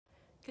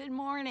Good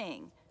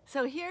morning.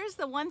 So here's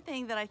the one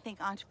thing that I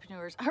think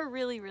entrepreneurs are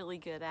really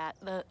good at,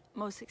 the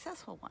most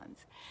successful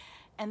ones,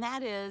 and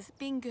that is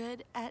being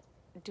good at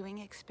doing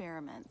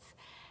experiments.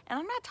 And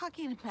I'm not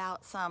talking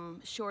about some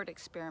short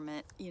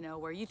experiment,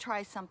 where you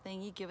try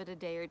something, you give it a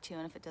day or two,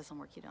 and if it doesn't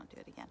work, you don't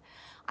do it again.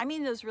 I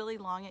mean those really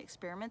long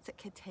experiments that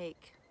could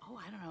take,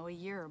 I don't know, a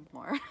year or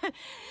more,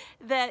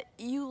 that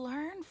you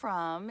learn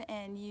from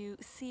and you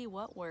see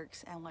what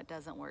works and what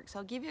doesn't work. So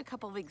I'll give you a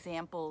couple of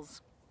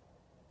examples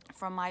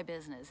from my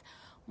business.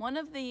 One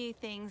of the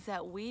things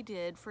that we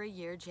did for a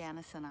year,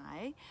 Janice and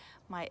I,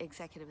 my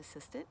executive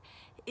assistant,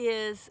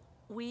 is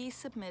we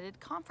submitted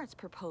conference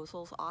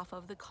proposals off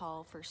of the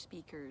call for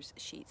speakers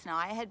sheets. Now,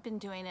 I had been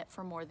doing it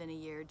for more than a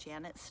year.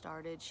 Janet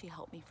started, she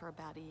helped me for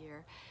about a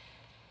year.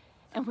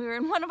 And we were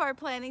in one of our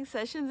planning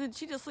sessions and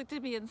she just looked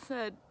at me and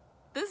said,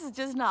 "This is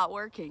just not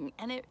working."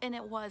 And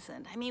it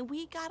wasn't. I mean,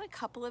 we got a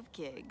couple of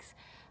gigs.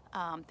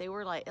 They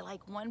were like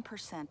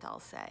 1%, I'll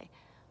say.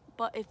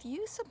 But if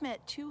you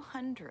submit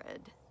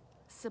 200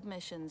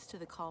 submissions to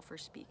the call for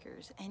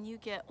speakers and you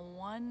get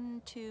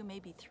 1, 2,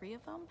 maybe 3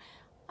 of them,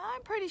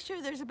 I'm pretty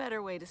sure there's a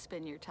better way to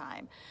spend your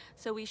time.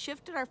 So we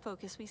shifted our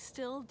focus. We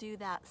still do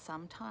that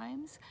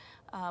sometimes,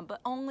 but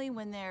only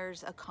when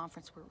there's a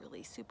conference we're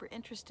really super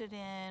interested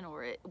in,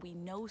 or we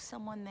know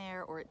someone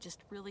there, or it just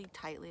really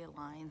tightly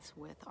aligns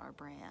with our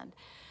brand.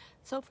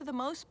 So for the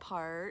most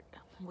part,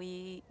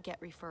 we get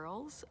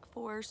referrals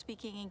for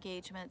speaking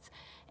engagements,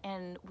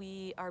 and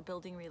we are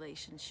building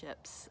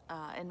relationships.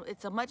 And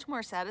it's a much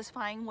more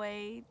satisfying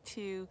way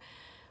to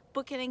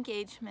book an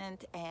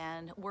engagement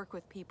and work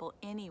with people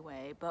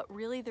anyway, but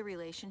really the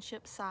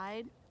relationship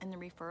side and the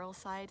referral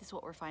side is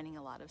what we're finding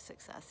a lot of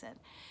success in.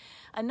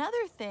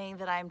 Another thing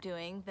that I'm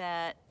doing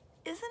that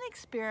is an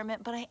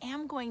experiment, but I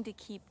am going to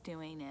keep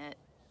doing it,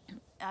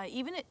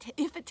 even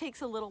if it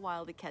takes a little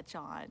while to catch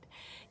on,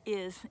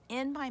 is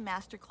in my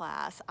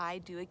masterclass, I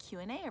do a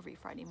Q&A every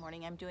Friday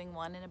morning. I'm doing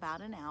one in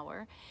about an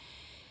hour.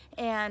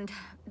 And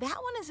that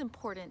one is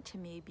important to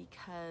me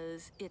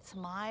because it's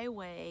my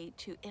way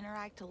to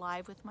interact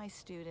live with my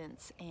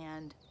students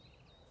and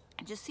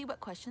just see what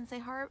questions they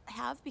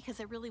have, because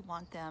I really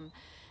want them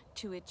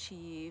to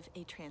achieve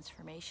a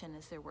transformation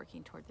as they're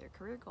working toward their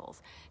career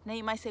goals. Now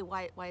you might say,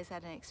 why is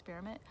that an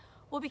experiment?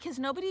 Well, because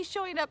nobody's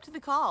showing up to the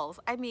calls.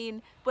 I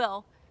mean,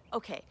 well,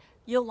 okay,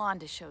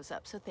 Yolanda shows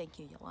up, so thank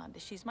you, Yolanda.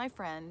 She's my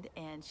friend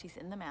and she's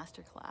in the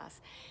master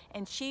class,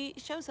 and she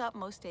shows up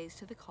most days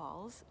to the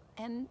calls,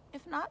 and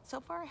if not, so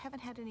far I haven't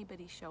had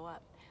anybody show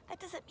up. That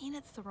doesn't mean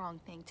it's the wrong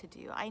thing to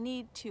do. I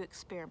need to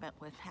experiment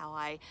with how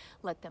I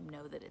let them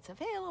know that it's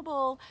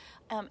available,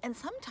 and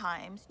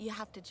sometimes you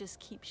have to just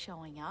keep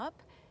showing up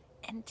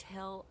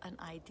until an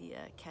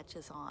idea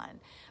catches on.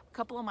 A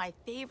couple of my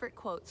favorite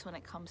quotes when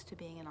it comes to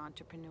being an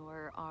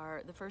entrepreneur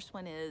are, the first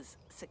one is,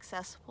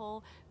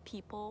 "Successful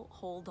people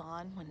hold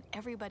on when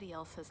everybody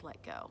else has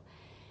let go."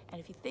 And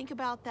if you think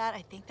about that,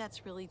 I think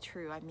that's really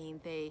true. I mean,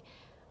 they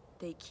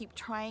keep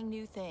trying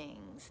new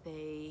things.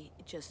 They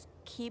just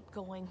keep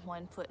going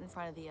one foot in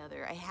front of the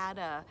other. I had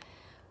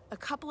a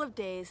couple of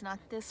days, not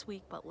this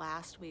week, but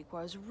last week,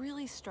 where I was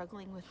really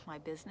struggling with my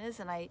business,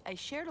 and I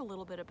shared a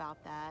little bit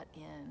about that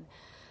in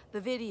the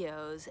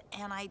videos,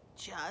 and I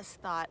just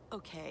thought,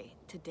 okay,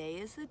 today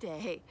is the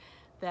day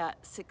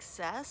that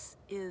success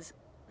is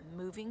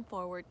moving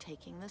forward,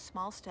 taking the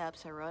small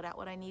steps. I wrote out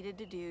what I needed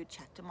to do,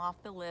 checked them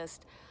off the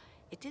list.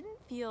 It didn't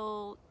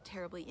feel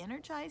terribly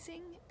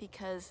energizing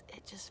because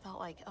it just felt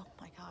like, oh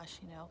my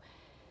gosh,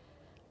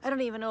 I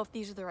don't even know if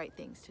these are the right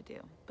things to do.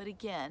 But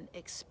again,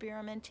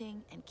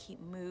 experimenting and keep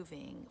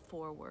moving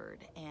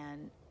forward,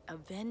 and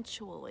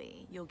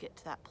eventually you'll get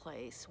to that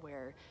place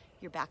where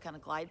you're back on a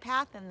glide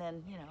path, and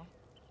then,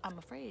 I'm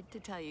afraid to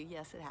tell you,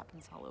 yes, it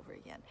happens all over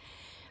again.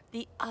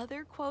 The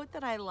other quote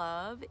that I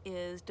love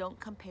is, "Don't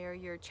compare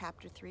your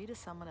chapter 3 to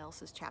someone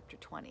else's chapter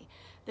 20.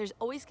 There's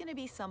always going to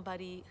be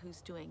somebody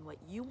who's doing what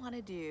you want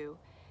to do,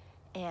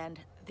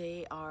 and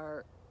they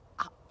are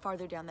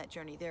farther down that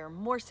journey. They're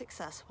more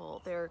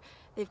successful.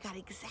 They've got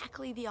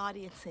exactly the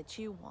audience that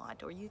you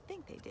want, or you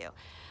think they do.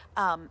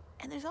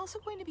 And there's also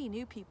going to be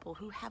new people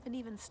who haven't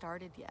even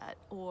started yet,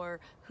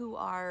 or who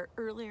are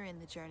earlier in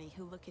the journey,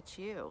 who look at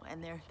you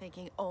and they're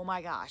thinking, oh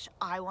my gosh,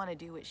 I want to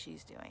do what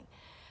she's doing."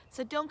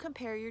 So don't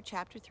compare your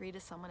chapter 3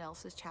 to someone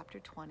else's chapter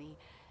 20.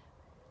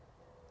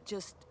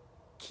 Just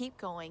keep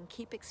going,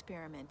 keep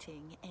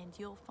experimenting, and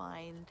you'll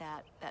find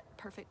that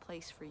perfect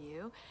place for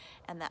you,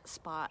 and that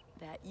spot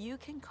that you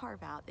can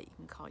carve out that you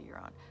can call your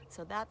own.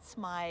 So that's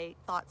my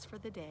thoughts for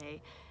the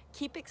day.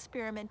 Keep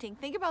experimenting.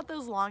 Think about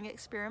those long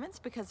experiments,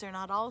 because they're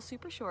not all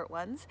super short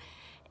ones.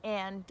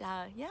 And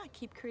yeah,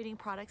 keep creating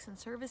products and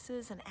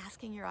services and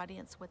asking your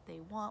audience what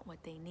they want,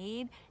 what they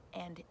need,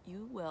 and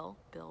you will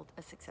build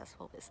a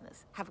successful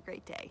business. Have a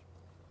great day.